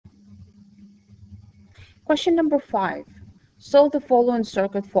Question number 5. Solve the following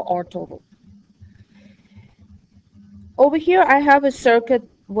circuit for R total. Over here I have a circuit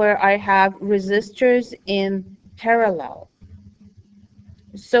where I have resistors in parallel.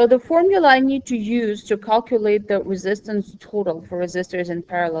 So the formula I need to use to calculate the resistance total for resistors in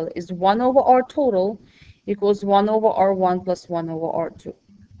parallel is 1 over R total equals 1 over R1 plus 1 over R2.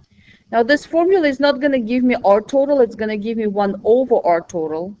 Now this formula is not going to give me R total, it's going to give me 1 over R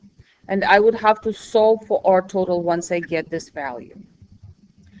total, and I would have to solve for R total once I get this value.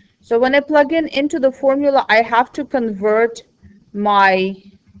 So when I plug in into the formula, I have to convert my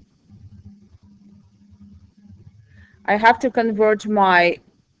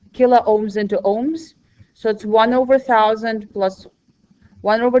kilo ohms into ohms. So it's 1 over 1000 plus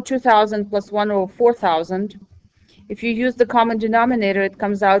 1 over 2000 plus 1 over 4000. If you use the common denominator, it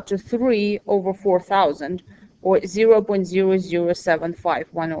comes out to 3 over 4000, or 0.0075,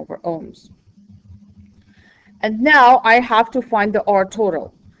 1 over ohms. And now I have to find the R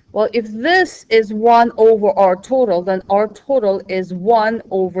total. Well, if this is 1 over R total, then R total is 1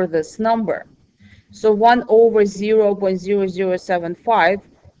 over this number. So 1 over 0.0075,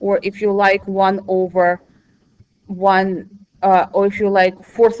 or if you like 1 over 1, or if you like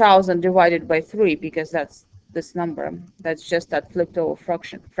 4000 divided by 3, because that's this number, that's just that flipped over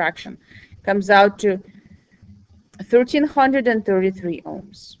fraction, comes out to 1333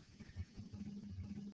 ohms.